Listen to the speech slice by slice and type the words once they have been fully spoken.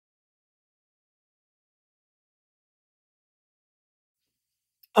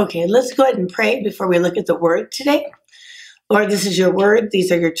Okay, let's go ahead and pray before we look at the word today. Lord, this is your word.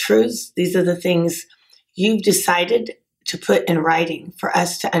 These are your truths. These are the things you've decided to put in writing for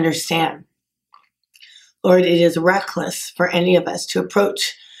us to understand. Lord, it is reckless for any of us to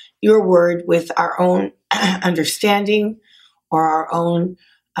approach your word with our own understanding or our own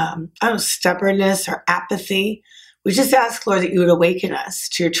stubbornness or apathy. We just ask, Lord, that you would awaken us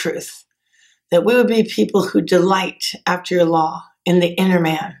to your truth, that we would be people who delight after your law in the inner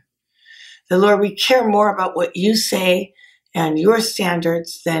man. That, Lord, we care more about what you say and your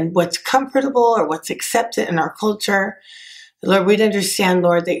standards than what's comfortable or what's accepted in our culture. Lord, we'd understand,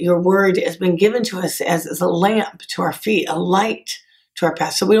 Lord, that your word has been given to us as a lamp to our feet, a light to our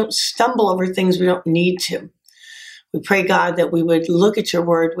path, so we don't stumble over things we don't need to. We pray, God, that we would look at your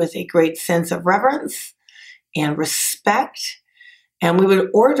word with a great sense of reverence and respect, and we would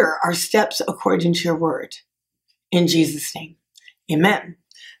order our steps according to your word. In Jesus' name, amen.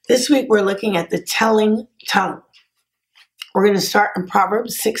 This week, we're looking at the telling tongue. We're going to start in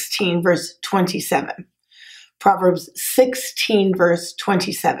Proverbs 16, verse 27. Proverbs 16, verse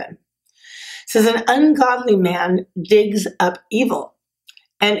 27. It says, an ungodly man digs up evil,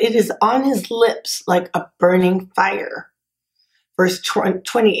 and it is on his lips like a burning fire. Verse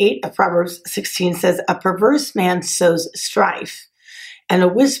 28 of Proverbs 16 says, a perverse man sows strife, and a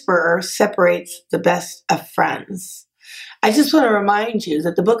whisperer separates the best of friends. I just want to remind you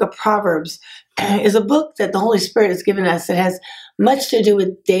that the book of Proverbs is a book that the Holy Spirit has given us that has much to do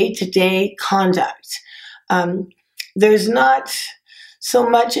with day-to-day conduct. There's not so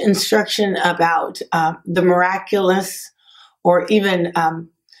much instruction about the miraculous or even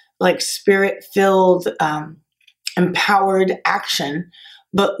like spirit-filled, empowered action,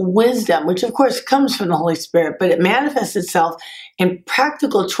 but wisdom, which of course comes from the Holy Spirit, but it manifests itself in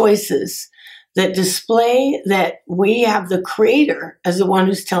practical choices that display that we have the Creator as the one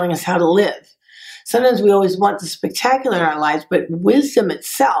who's telling us how to live. Sometimes we always want the spectacular in our lives, but wisdom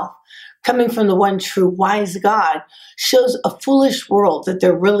itself, coming from the one true wise God, shows a foolish world that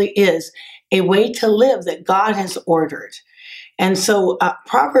there really is a way to live that God has ordered. And so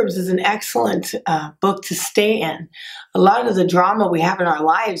Proverbs is an excellent book to stay in. A lot of the drama we have in our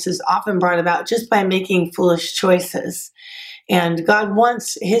lives is often brought about just by making foolish choices. And God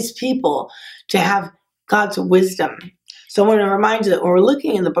wants his people to have God's wisdom. So I want to remind you that when we're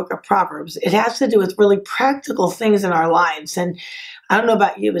looking in the book of Proverbs, it has to do with really practical things in our lives. And I don't know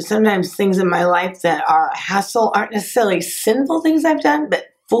about you, but sometimes things in my life that are a hassle aren't necessarily sinful things I've done, but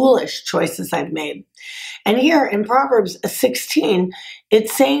foolish choices I've made. And here in Proverbs 16,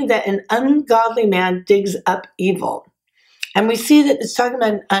 it's saying that an ungodly man digs up evil. And we see that it's talking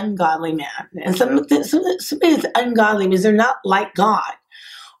about an ungodly man. And somebody that's ungodly means they're not like God.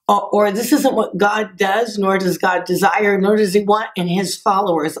 Or this isn't what God does, nor does God desire, nor does he want in his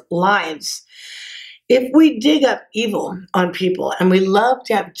followers' lives. If we dig up evil on people and we love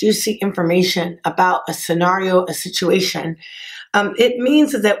to have juicy information about a scenario, a situation, it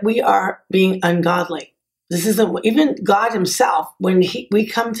means that we are being ungodly. This isn't even God himself. When we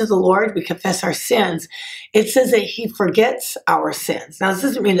come to the Lord, we confess our sins. It says that he forgets our sins. Now, this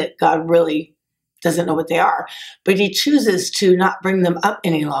doesn't mean that God really doesn't know what they are, but he chooses to not bring them up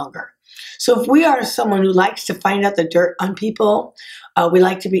any longer. So if we are someone who likes to find out the dirt on people, we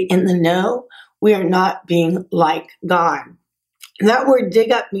like to be in the know, we are not being like God. And that word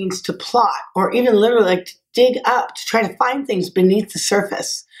dig up means to plot, or even literally like to dig up, to try to find things beneath the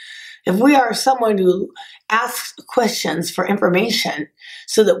surface. If we are someone who asks questions for information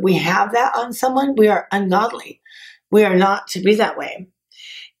so that we have that on someone, we are ungodly. We are not to be that way.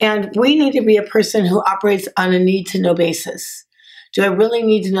 And we need to be a person who operates on a need-to-know basis. Do I really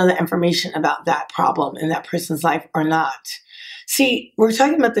need to know the information about that problem in that person's life or not? See, we're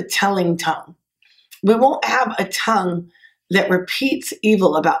talking about the telling tongue. We won't have a tongue that repeats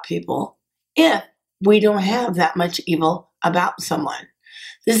evil about people if we don't have that much evil about someone.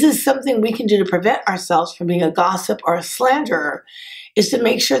 This is something we can do to prevent ourselves from being a gossip or a slanderer, is to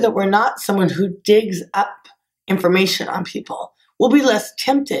make sure that we're not someone who digs up information on people. We'll be less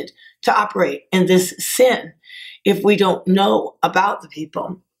tempted to operate in this sin if we don't know about the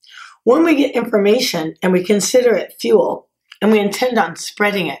people. When we get information and we consider it fuel and we intend on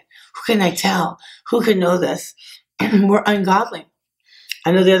spreading it, who can I tell? Who can know this? We're ungodly.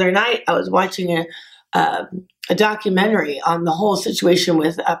 I know the other night I was watching a documentary on the whole situation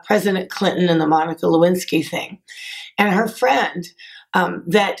with President Clinton and the Monica Lewinsky thing. And her friend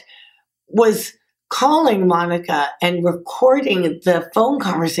that was calling Monica and recording the phone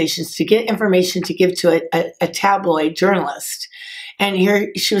conversations to get information to give to a tabloid journalist. And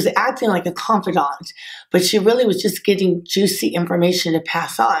here she was acting like a confidant, but she really was just getting juicy information to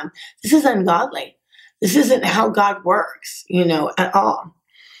pass on. This is ungodly. This isn't how God works, at all.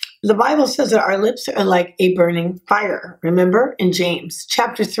 The Bible says that our lips are like a burning fire. Remember in James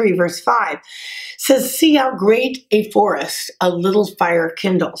chapter 3, verse 5 says, see how great a forest a little fire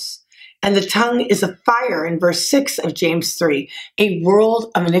kindles. And the tongue is a fire in verse 6 of James 3, a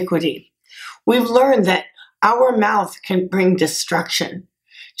world of iniquity. We've learned that our mouth can bring destruction.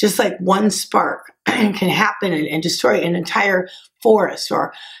 Just like one spark can happen and destroy an entire forest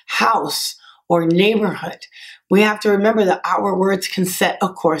or house or neighborhood. We have to remember that our words can set a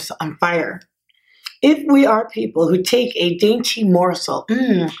course on fire. If we are people who take a dainty morsel,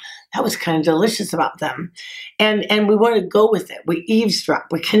 that was kind of delicious about them, and we want to go with it, we eavesdrop,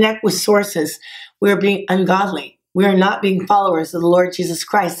 we connect with sources, we are being ungodly. We are not being followers of the Lord Jesus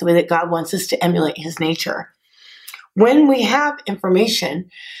Christ the way that God wants us to emulate his nature. When we have information,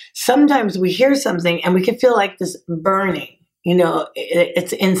 sometimes we hear something and we can feel like this burning,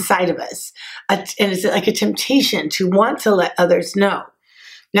 it's inside of us. And it's like a temptation to want to let others know.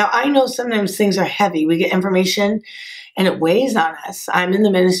 Now, I know sometimes things are heavy. We get information and it weighs on us. I'm in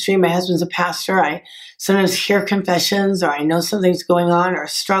the ministry. My husband's a pastor. I sometimes hear confessions, or I know something's going on, or a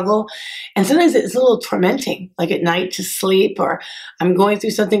struggle. And sometimes it's a little tormenting, like at night to sleep, or I'm going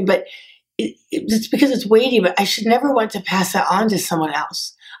through something, but it's because it's weighty, but I should never want to pass that on to someone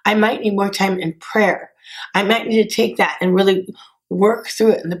else. I might need more time in prayer. I might need to take that and really work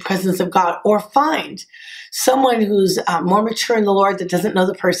through it in the presence of God, or find someone who's more mature in the Lord that doesn't know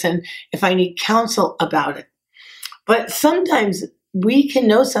the person if I need counsel about it. But sometimes we can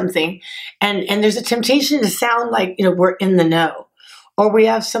know something and there's a temptation to sound like, we're in the know, or we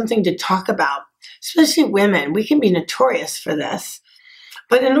have something to talk about. Especially women, we can be notorious for this.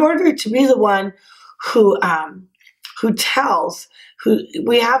 But in order to be the one who tells,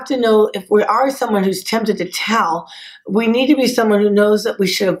 we have to know, if we are someone who's tempted to tell, we need to be someone who knows that we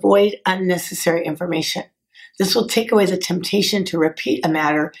should avoid unnecessary information. This will take away the temptation to repeat a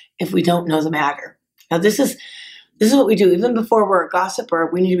matter if we don't know the matter. Now, this is what we do. Even before we're a gossiper,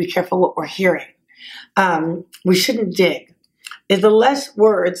 we need to be careful what we're hearing. We shouldn't dig. If the less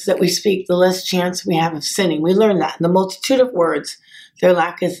words that we speak, the less chance we have of sinning. We learn that. In the multitude of words, there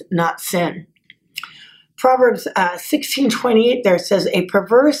lacketh not sin. Proverbs 16:28 there says, a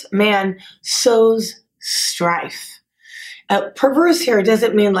perverse man sows strife. Perverse here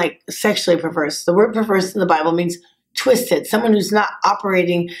doesn't mean like sexually perverse. The word perverse in the Bible means twisted, someone who's not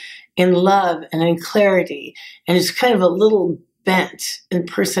operating in love and in clarity, and is kind of a little bent in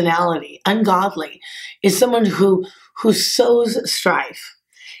personality. Ungodly is someone who sows strife.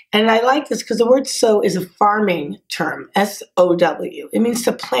 And I like this because the word sow is a farming term, S-O-W. It means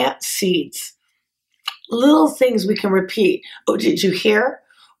to plant seeds. Little things we can repeat. Oh, did you hear?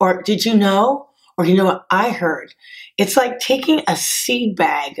 Or did you know? Or you know what I heard? It's like taking a seed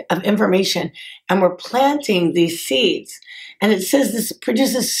bag of information and we're planting these seeds. And it says this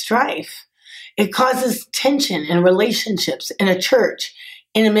produces strife. It causes tension in relationships, in a church,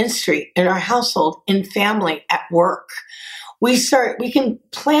 in a ministry, in our household, in family, at work. We can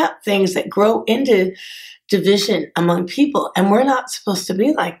plant things that grow into division among people, and we're not supposed to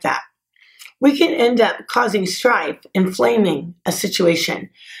be like that. We can end up causing strife, inflaming a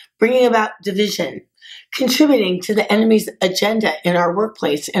situation, bringing about division, contributing to the enemy's agenda in our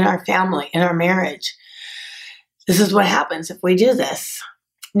workplace, in our family, in our marriage. This is what happens if we do this.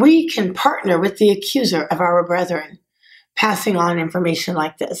 We can partner with the accuser of our brethren, passing on information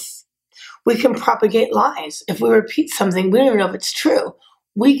like this. We can propagate lies. If we repeat something, we don't even know if it's true.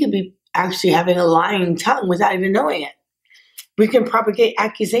 We could be actually having a lying tongue without even knowing it. We can propagate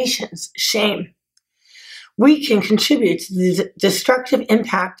accusations, shame. We can contribute to the destructive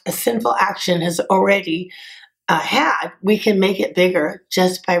impact a sinful action has already had. We can make it bigger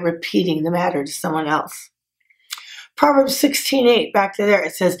just by repeating the matter to someone else. Proverbs 16:8, back to there,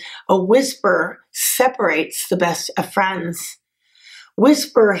 it says, a whisper separates the best of friends.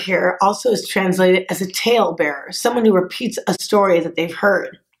 Whisper here also is translated as a tale bearer, someone who repeats a story that they've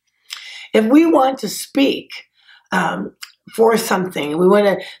heard. If we want to speak for something, we want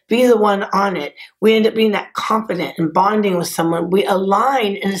to be the one on it, we end up being that confident and bonding with someone. We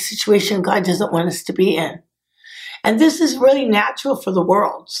align in a situation God doesn't want us to be in. And this is really natural for the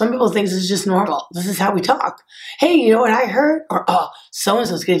world. Some people think this is just normal. This is how we talk. Hey, you know what I heard? Or, oh,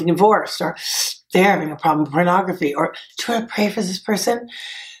 so-and-so's getting divorced. Or they're having a problem with pornography. Or, do you want to pray for this person?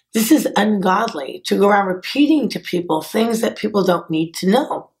 This is ungodly, to go around repeating to people things that people don't need to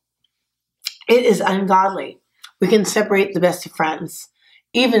know. It is ungodly. We can separate the best of friends,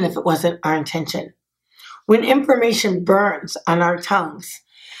 even if it wasn't our intention. When information burns on our tongues,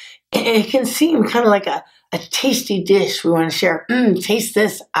 it can seem kind of like a tasty dish we want to share. Taste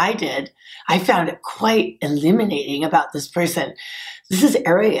this. I did. I found it quite illuminating about this person. This is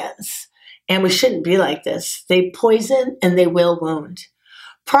arrogance, and we shouldn't be like this. They poison and they will wound.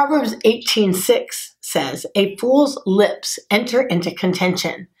 Proverbs 18:6 says, "A fool's lips enter into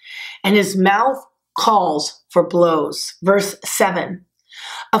contention, and his mouth calls for blows." Verse 7,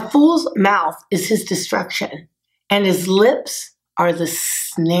 "A fool's mouth is his destruction, and his lips are the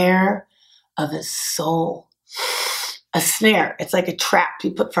snare of his soul." A snare, it's like a trap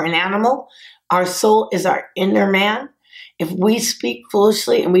you put for an animal. Our soul is our inner man. If we speak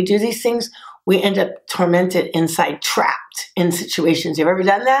foolishly and we do these things, we end up tormented inside, trapped in situations. You've ever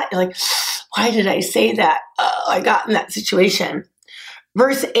done that? You're like, why did I say that? Oh, I got in that situation.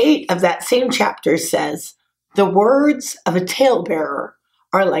 Verse 8 of that same chapter says, "The words of a talebearer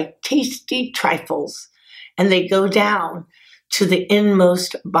are like tasty trifles, and they go down to the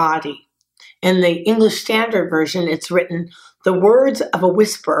inmost body." In the English Standard Version, it's written, "The words of a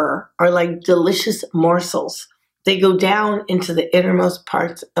whisperer are like delicious morsels. They go down into the innermost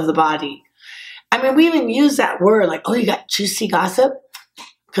parts of the body." I mean, we even use that word like, oh, you got juicy gossip,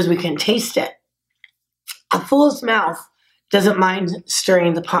 because we can taste it. A fool's mouth doesn't mind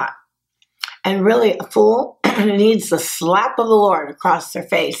stirring the pot. And really, a fool needs the slap of the Lord across their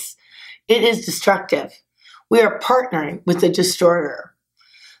face. It is destructive. We are partnering with the destroyer.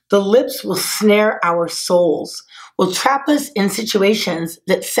 The lips will snare our souls, will trap us in situations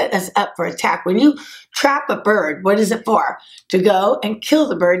that set us up for attack. When you trap a bird, what is it for? To go and kill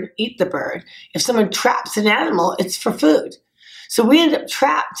the bird and eat the bird. If someone traps an animal, it's for food. So we end up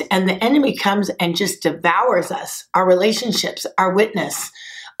trapped, and the enemy comes and just devours us, our relationships, our witness,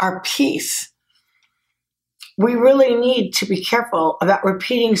 our peace. We really need to be careful about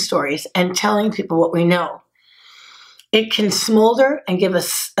repeating stories and telling people what we know. It can smolder and give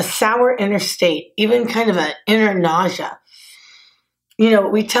us a sour inner state, even kind of an inner nausea. You know,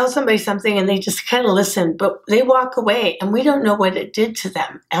 we tell somebody something and they just kind of listen, but they walk away and we don't know what it did to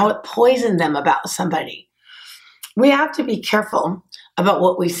them, how it poisoned them about somebody. We have to be careful about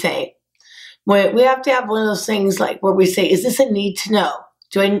what we say. We have to have one of those things like where we say, is this a need to know?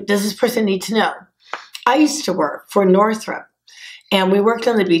 Does this person need to know? I used to work for Northrop, and we worked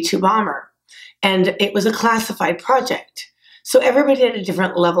on the B-2 bomber. And it was a classified project. So everybody had a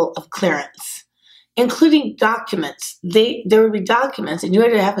different level of clearance, including documents. There would be documents, and you had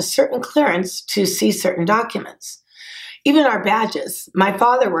to have a certain clearance to see certain documents. Even our badges. My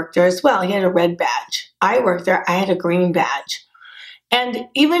father worked there as well. He had a red badge. I worked there. I had a green badge. And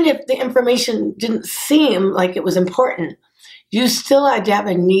even if the information didn't seem like it was important, you still had to have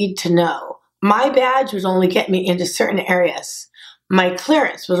a need to know. My badge would only get me into certain areas. My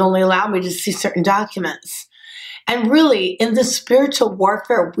clearance would only allow me to see certain documents. And really, in the spiritual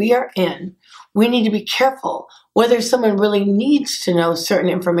warfare we are in, we need to be careful whether someone really needs to know certain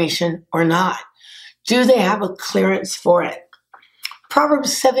information or not. Do they have a clearance for it?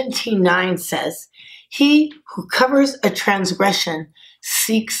 Proverbs 17:9 says, "He who covers a transgression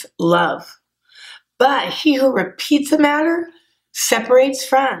seeks love, but he who repeats a matter separates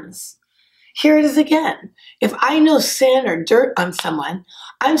friends." Here it is again. If I know sin or dirt on someone,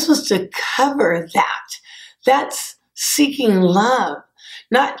 I'm supposed to cover that. That's seeking love,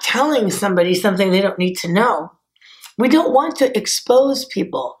 not telling somebody something they don't need to know. We don't want to expose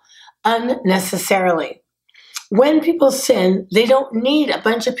people unnecessarily. When people sin, they don't need a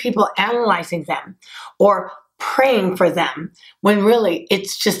bunch of people analyzing them or praying for them, when really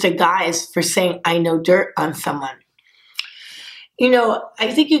it's just a guise for saying, I know dirt on someone. You know,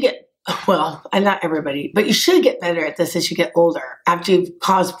 I think you get, well, and not everybody, but you should get better at this as you get older. After you've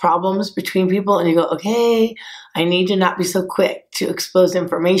caused problems between people and you go, okay, I need to not be so quick to expose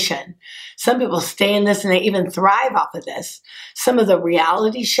information. Some people stay in this and they even thrive off of this. Some of the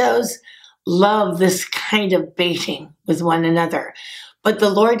reality shows love this kind of baiting with one another. But the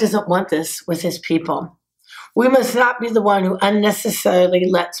Lord doesn't want this with his people. We must not be the one who unnecessarily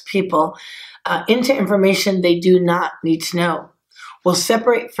lets people into information they do not need to know. We'll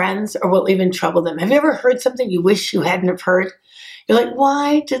separate friends or we'll even trouble them. Have you ever heard something you wish you hadn't have heard? You're like,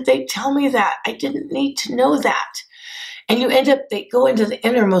 why did they tell me that? I didn't need to know that. And you end up, they go into the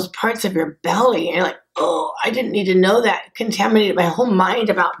innermost parts of your belly. And you're like, oh, I didn't need to know that. It contaminated my whole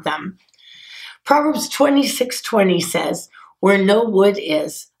mind about them. Proverbs 26:20 says, where no wood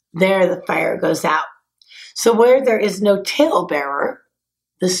is, there the fire goes out. So where there is no talebearer,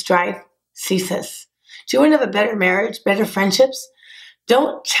 the strife ceases. Do you want to have a better marriage, better friendships?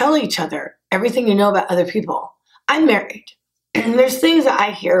 Don't tell each other everything you know about other people. I'm married, and there's things that I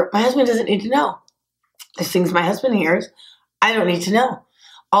hear my husband doesn't need to know. There's things my husband hears I don't need to know.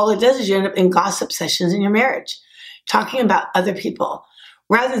 All it does is you end up in gossip sessions in your marriage, talking about other people,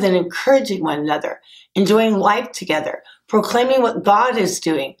 rather than encouraging one another, enjoying life together, proclaiming what God is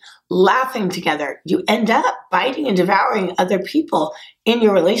doing, laughing together. You end up biting and devouring other people in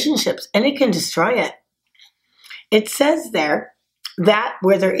your relationships, and it can destroy it. It says there that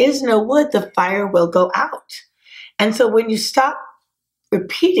where there is no wood, the fire will go out. And so when you stop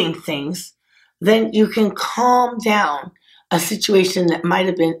repeating things, then you can calm down a situation that might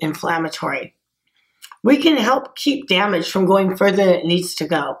have been inflammatory. We can help keep damage from going further than it needs to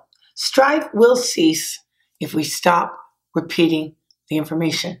go. Strife will cease if we stop repeating the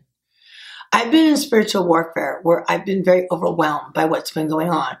information. I've been in spiritual warfare where I've been very overwhelmed by what's been going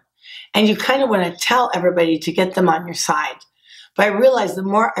on. And you kind of want to tell everybody to get them on your side. But I realized the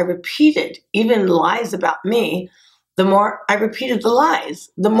more I repeated even lies about me, the more I repeated the lies,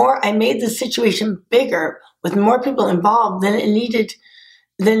 the more I made the situation bigger with more people involved than it needed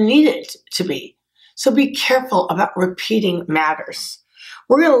to be. So be careful about repeating matters.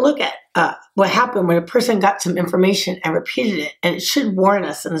 We're going to look at what happened when a person got some information and repeated it, and it should warn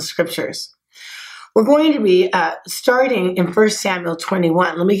us in the scriptures. We're going to be starting in 1 Samuel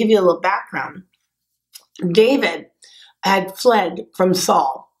 21. Let me give you a little background. David had fled from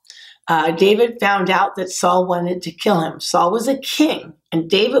Saul. David found out that Saul wanted to kill him. Saul was a king, and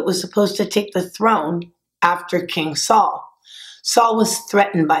David was supposed to take the throne after King Saul. Saul was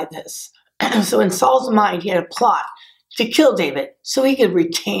threatened by this. So in Saul's mind, he had a plot to kill David so he could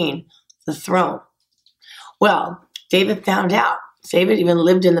retain the throne. Well, David found out. David even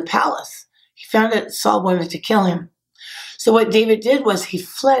lived in the palace. He found out Saul wanted to kill him. So what David did was he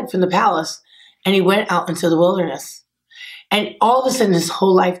fled from the palace and he went out into the wilderness. And all of a sudden his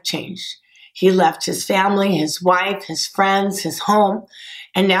whole life changed. He left his family, his wife, his friends, his home,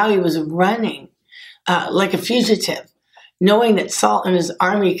 and now he was running like a fugitive, knowing that Saul and his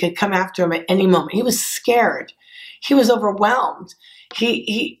army could come after him at any moment. He was scared. He was overwhelmed.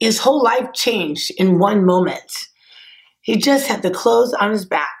 His whole life changed in one moment. He just had the clothes on his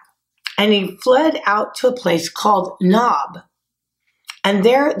back, and he fled out to a place called Nob. And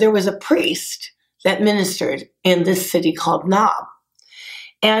there was a priest that ministered in this city called Nob.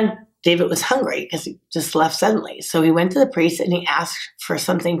 And David was hungry because he just left suddenly. So he went to the priest and he asked for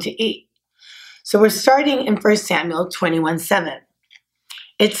something to eat. So we're starting in 1 Samuel 21:7.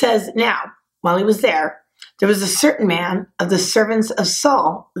 It says, now, while he was there was a certain man of the servants of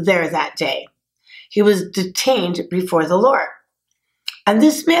Saul there that day. He was detained before the Lord. And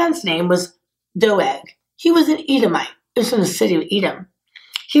this man's name was Doeg. He was an Edomite. He was from the city of Edom.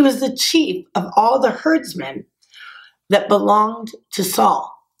 He was the chief of all the herdsmen that belonged to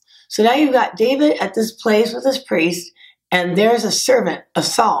Saul. So now you've got David at this place with this priest, and there's a servant of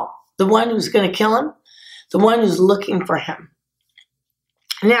Saul, the one who's going to kill him, the one who's looking for him.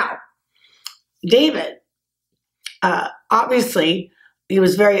 Now, David, obviously, he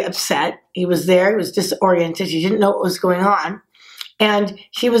was very upset. He was there. He was disoriented. He didn't know what was going on. And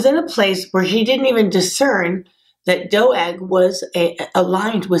he was in a place where he didn't even discern that Doeg was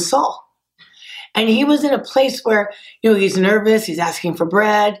aligned with Saul. And he was in a place where, he's nervous. He's asking for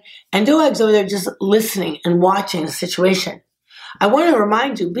bread. And Doeg's over there just listening and watching the situation. I want to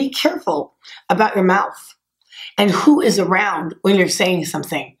remind you, be careful about your mouth and who is around when you're saying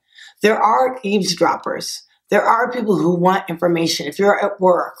something. There are eavesdroppers. There are people who want information. If you're at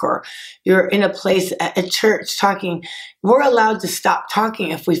work or you're in a place at church talking, we're allowed to stop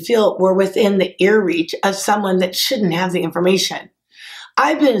talking if we feel we're within the ear reach of someone that shouldn't have the information.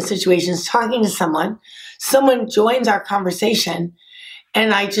 I've been in situations talking to someone joins our conversation,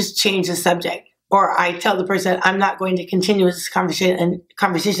 and I just change the subject. Or I tell the person, I'm not going to continue with this conversation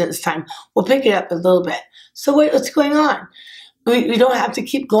at this time. We'll pick it up a little bit. So what's going on? We don't have to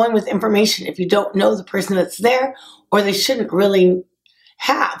keep going with information if you don't know the person that's there, or they shouldn't really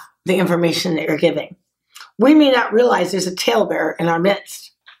have the information that you're giving. We may not realize there's a talebearer in our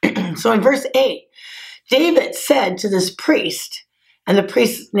midst. So in verse 8, David said to this priest, and the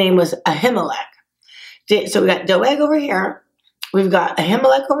priest's name was Ahimelech. So we got Doeg over here. We've got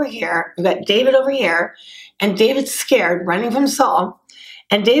Ahimelech over here. We've got David over here. And David's scared, running from Saul.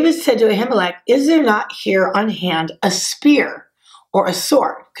 And David said to Ahimelech, is there not here on hand a spear or a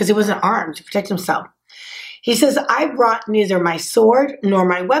sword? Because he wasn't armed to protect himself. He says, I brought neither my sword nor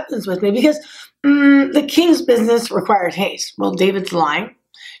my weapons with me because the king's business required haste. Well, David's lying.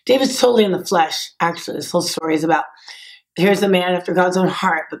 David's totally in the flesh. Actually, this whole story is about, here's a man after God's own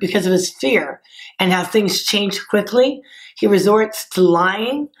heart, but because of his fear and how things change quickly, he resorts to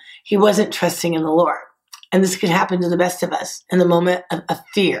lying. He wasn't trusting in the Lord. And this could happen to the best of us in the moment of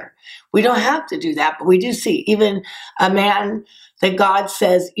fear. We don't have to do that, but we do see even a man that God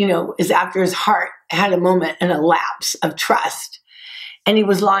says, is after his heart had a moment and a lapse of trust. And he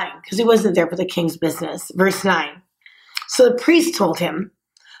was lying because he wasn't there for the king's business. Verse 9. So the priest told him,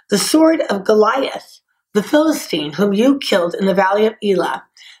 the sword of Goliath, the Philistine, whom you killed in the valley of Elah,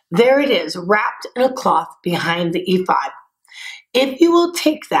 there it is, wrapped in a cloth behind the ephod. If you will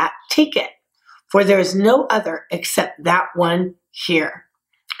take that, take it, for there is no other except that one here.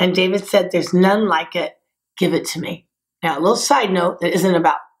 And David said, there's none like it. Give it to me. Now, a little side note that isn't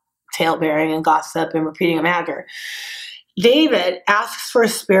about tale-bearing and gossip and repeating a matter. David asks for a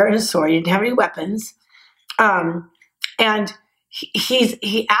spear and a sword. He didn't have any weapons. And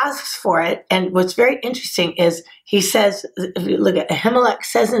he asks for it. And what's very interesting is he says, if you look at Ahimelech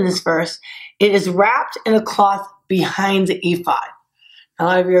says in this verse, it is wrapped in a cloth behind the ephod. A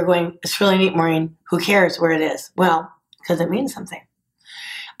lot of you are going, it's really neat, Maureen. Who cares where it is? Well, because it means something.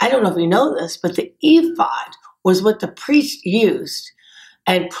 I don't know if you know this, but the ephod was what the priest used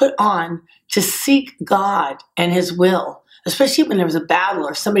and put on to seek God and his will, especially when there was a battle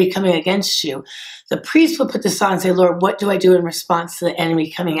or somebody coming against you. The priest would put this on and say, Lord, what do I do in response to the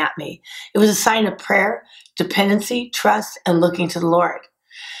enemy coming at me? It was a sign of prayer, dependency, trust, and looking to the Lord.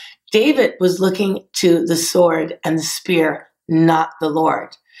 David was looking to the sword and the spear, not the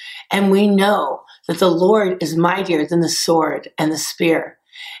Lord. And we know that the Lord is mightier than the sword and the spear.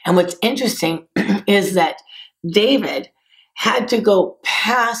 And what's interesting is that David had to go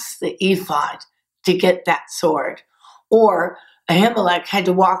past the ephod to get that sword. Or Ahimelech had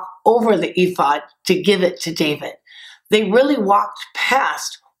to walk over the ephod to give it to David. They really walked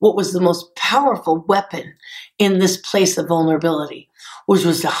past what was the most powerful weapon in this place of vulnerability, which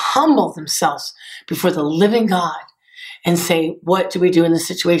was to humble themselves before the living God and say, what do we do in this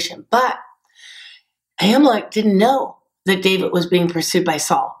situation? But Ahimelech didn't know that David was being pursued by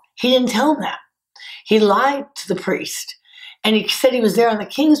Saul. He didn't tell him that. He lied to the priest, and he said he was there on the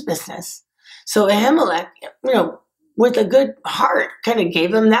king's business. So Ahimelech, with a good heart, kind of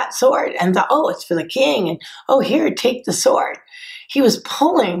gave him that sword and thought, oh, it's for the king, and oh, here, take the sword. He was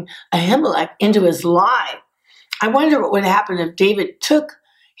pulling Ahimelech into his lie. I wonder what would happen if David took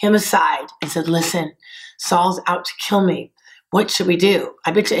him aside and said, listen, Saul's out to kill me. What should we do?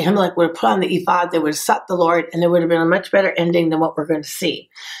 I bet you Ahimelech would have put on the ephod, they would have sought the Lord, and there would have been a much better ending than what we're going to see.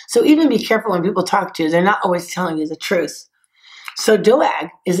 So even be careful when people talk to you. They're not always telling you the truth. So Doeg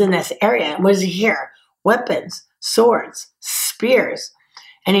is in this area. And what does he hear? Weapons, swords, spears.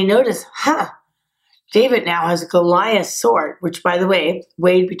 And he noticed, David now has a Goliath sword, which, by the way,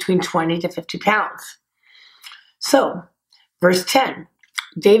 weighed between 20 to 50 pounds. So, verse 10,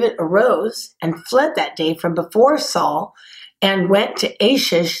 David arose and fled that day from before Saul and went to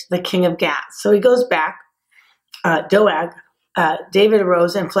Achish, the king of Gath. So he goes back, Doeg, David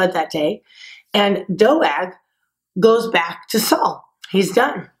arose and fled that day, and Doeg goes back to Saul. He's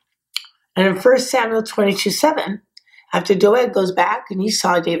done. And in 1 Samuel 22:7, after Doeg goes back and he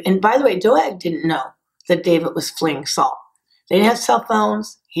saw David, and by the way, Doeg didn't know that David was fleeing Saul. They didn't have cell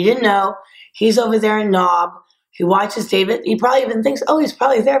phones. He didn't know. He's over there in Nob. He watches David. He probably even thinks, oh, he's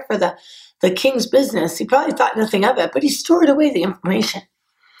probably there for the king's business. He probably thought nothing of it, but he stored away the information.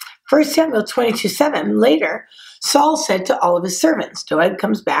 1 Samuel 22:7, later, Saul said to all of his servants, Doeg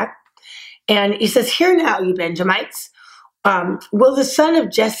comes back, and he says, hear now, you Benjamites, will the son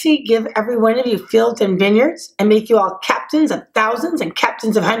of Jesse give every one of you fields and vineyards and make you all captains of thousands and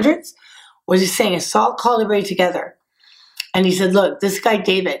captains of hundreds? What he's saying is Saul called everybody together. And he said, look, this guy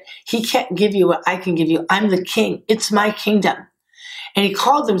David, he can't give you what I can give you. I'm the king. It's my kingdom. And he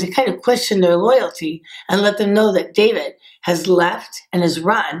called them to kind of question their loyalty and let them know that David has left and has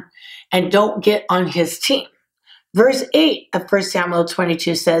run and don't get on his team. Verse 8 of 1 Samuel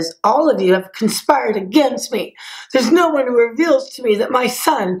 22 says, all of you have conspired against me. There's no one who reveals to me that my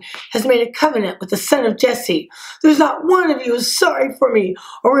son has made a covenant with the son of Jesse. There's not one of you who is sorry for me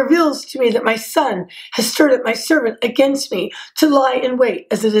or reveals to me that my son has stirred up my servant against me to lie in wait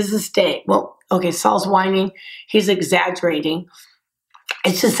as it is this day. Well, okay, Saul's whining. He's exaggerating.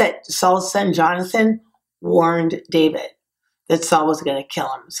 It's just that Saul's son Jonathan warned David that Saul was going to kill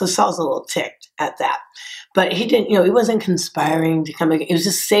him. So Saul's a little ticked at that. But he didn't, he wasn't conspiring to come again. He was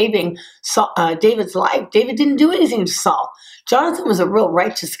just saving David's life. David didn't do anything to Saul. Jonathan was a real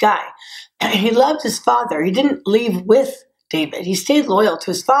righteous guy. He loved his father. He didn't leave with David. He stayed loyal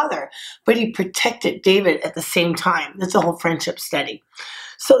to his father, but he protected David at the same time. That's a whole friendship study.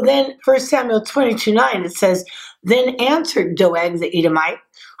 So then 1 Samuel 22:9, it says, then answered Doeg the Edomite,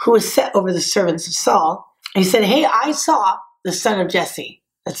 who was set over the servants of Saul. He said, hey, I saw the son of Jesse.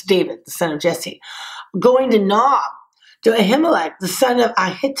 That's David, the son of Jesse. going to Nob, to Ahimelech, the son of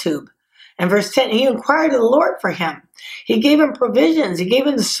Ahitub. And verse 10, he inquired of the Lord for him. He gave him provisions. He gave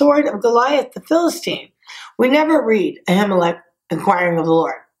him the sword of Goliath, the Philistine. We never read Ahimelech inquiring of the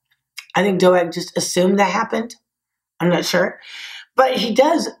Lord. I think Doeg just assumed that happened. I'm not sure. But he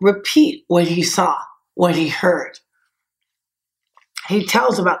does repeat what he saw, what he heard. He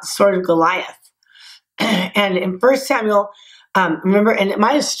tells about the sword of Goliath. And in 1 Samuel, remember, and it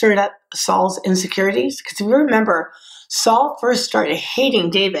might have stirred up Saul's insecurities, because if you remember, Saul first started hating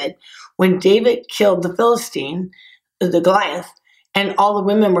David when David killed the Philistine, the Goliath, and all the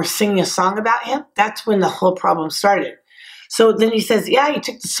women were singing a song about him. That's when the whole problem started. So then he says, yeah, you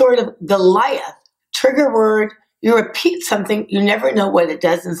took the sword of Goliath, trigger word, you repeat something, you never know what it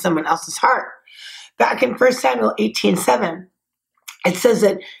does in someone else's heart. Back in 1 Samuel 18:7, it says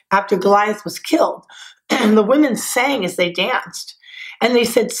that after Goliath was killed, the women sang as they danced. And they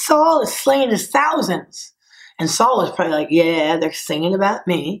said, Saul is slain his thousands. And Saul was probably like, yeah, they're singing about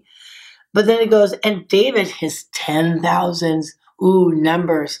me. But then it goes, and David his 10,000s. Ooh,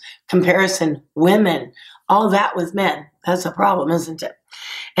 numbers, comparison, women, all that with men. That's a problem, isn't it?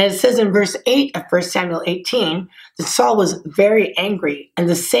 And it says in verse 8 of 1 Samuel 18 that Saul was very angry, and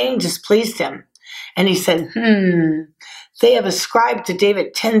the saying displeased him. And he said, they have ascribed to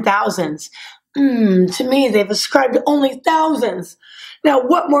David 10,000s. To me, they've ascribed only thousands. Now,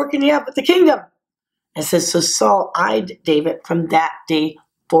 what more can you have with the kingdom? It says, so Saul eyed David from that day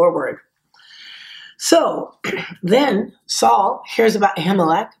forward. So then Saul hears about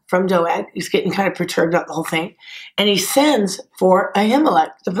Ahimelech from Doeg. He's getting kind of perturbed about the whole thing. And he sends for Ahimelech,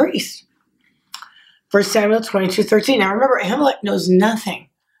 the priest. 1 Samuel 22:13. Now remember, Ahimelech knows nothing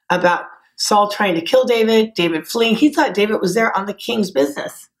about Saul trying to kill David, David fleeing. He thought David was there on the king's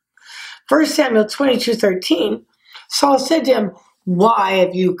business. 1 Samuel 22:13, Saul said to him, why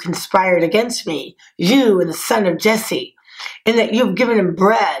have you conspired against me, you and the son of Jesse, in that you've given him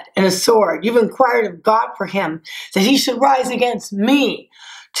bread and a sword? You've inquired of God for him, that he should rise against me,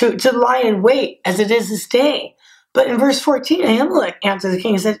 to lie in wait, as it is this day. But in verse 14, Ahimelech answered the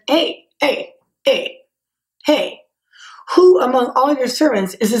king and said, hey, who among all your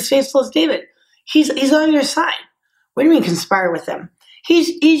servants is as faithful as David? He's on your side. What do you mean conspire with him?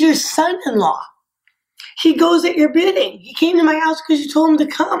 He's your son-in-law. He goes at your bidding. He came to my house because you told him to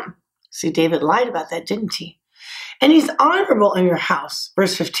come. See, David lied about that, didn't he? And he's honorable in your house.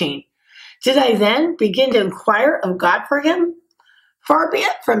 Verse 15. Did I then begin to inquire of God for him? Far be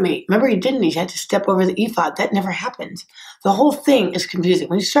it from me. Remember, he didn't. He had to step over the ephod. That never happened. The whole thing is confusing.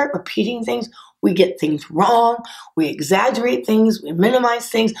 When you start repeating things, we get things wrong. We exaggerate things. We minimize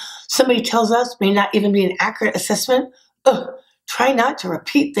things. Somebody tells us may not even be an accurate assessment. Try not to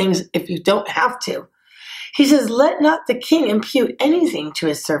repeat things if you don't have to. He says, let not the king impute anything to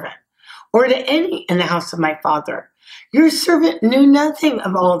his servant or to any in the house of my father. Your servant knew nothing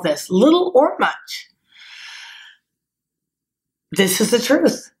of all of this, little or much. This is the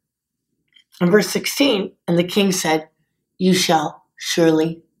truth. In verse 16, and the king said, you shall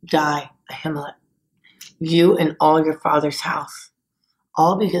surely die, Ahimelech, you and all your father's house.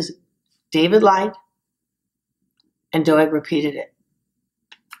 All because David lied and Doeg repeated it.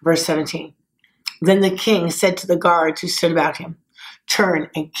 Verse 17, then the king said to the guards who stood about him, turn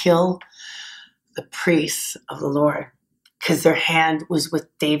and kill the priests of the Lord, because their hand was with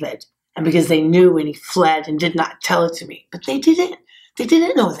David, and because they knew when he fled and did not tell it to me. But they didn't. They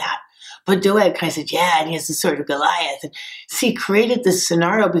didn't know that. But Doeg kind of said, yeah, and he has the sword of Goliath. And see, created this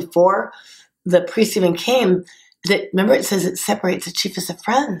scenario before the priest even came that, remember, it says it separates the chiefest of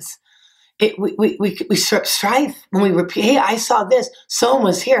friends. We start strife when we repeat, hey, I saw this. Someone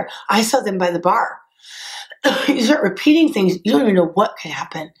was here. I saw them by the bar. You start repeating things, you don't even know what could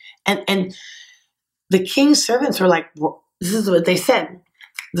happen. And the king's servants were like, this is what they said.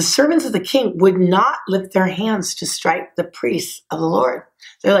 The servants of the king would not lift their hands to strike the priests of the Lord.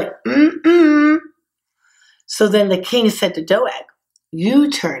 They're like, So then the king said to Doeg,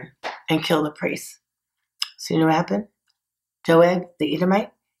 you turn and kill the priests. So you know what happened? Doeg, the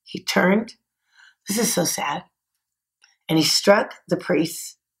Edomite, he turned. This is so sad. And he struck the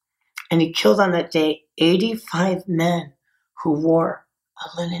priests, and he killed on that day 85 men who wore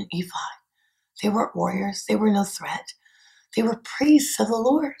a linen ephod. They weren't warriors. They were no threat. They were priests of the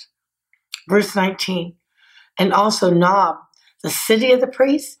Lord. Verse 19, and also Nob, the city of the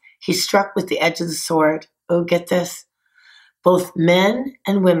priests, he struck with the edge of the sword. Oh, get this. Both men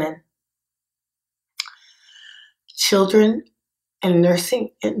and women, children and nursing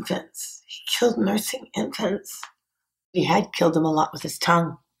infants. He killed nursing infants. He had killed them a lot with his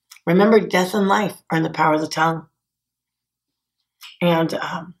tongue. Remember, death and life are in the power of the tongue. And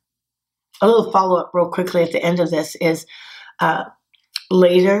a little follow-up real quickly at the end of this is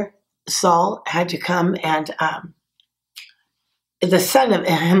later Saul had to come, and the son of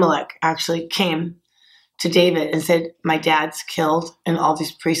Ahimelech actually came to David and said, my dad's killed and all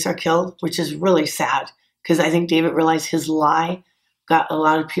these priests are killed, which is really sad because I think David realized his lie got a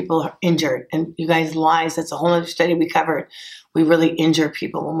lot of people injured. And you guys, lies, that's a whole other study we covered. We really injure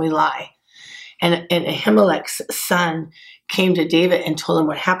people when we lie. And Ahimelech's son came to David and told him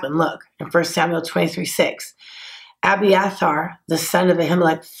what happened. Look, in 1 Samuel 23:6, Abiathar, the son of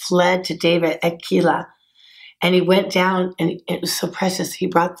Ahimelech, fled to David at Keilah. And he went down, and it was so precious. He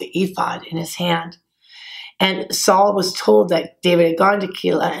brought the ephod in his hand. And Saul was told that David had gone to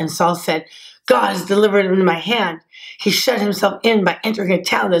Keilah, and Saul said, God has delivered him into my hand. He shut himself in by entering a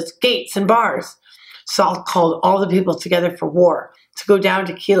town that's gates and bars. Saul called all the people together for war to go down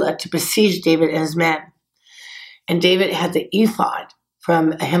to Keilah to besiege David and his men. And David had the ephod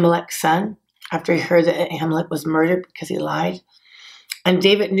from Ahimelech's son after he heard that Ahimelech was murdered because he lied. And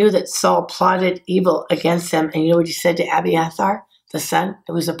David knew that Saul plotted evil against him. And you know what he said to Abiathar, the son,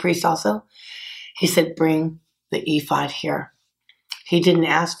 who was a priest also? He said, bring the ephod here. He didn't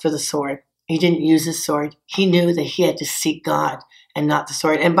ask for the sword. He didn't use his sword. He knew that he had to seek God and not the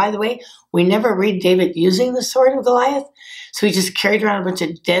sword. And by the way, we never read David using the sword of Goliath. So he just carried around a bunch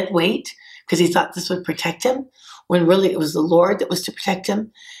of dead weight because he thought this would protect him, when really it was the Lord that was to protect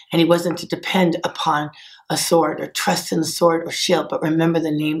him. And he wasn't to depend upon a sword or trust in the sword or shield, but remember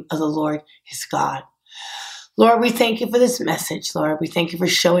the name of the Lord, his God. Lord, we thank you for this message, Lord. We thank you for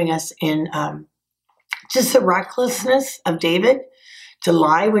showing us in just the recklessness of David to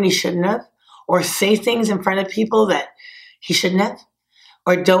lie when he shouldn't have, or say things in front of people that he shouldn't have,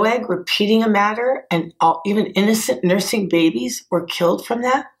 or Doeg repeating a matter, and even innocent nursing babies were killed from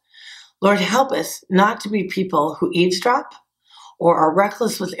that. Lord, help us not to be people who eavesdrop or are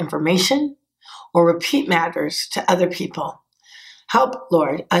reckless with information or repeat matters to other people. Help,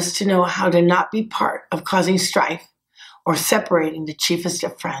 Lord, us to know how to not be part of causing strife or separating the chiefest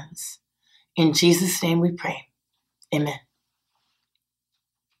of friends. In Jesus' name we pray. Amen.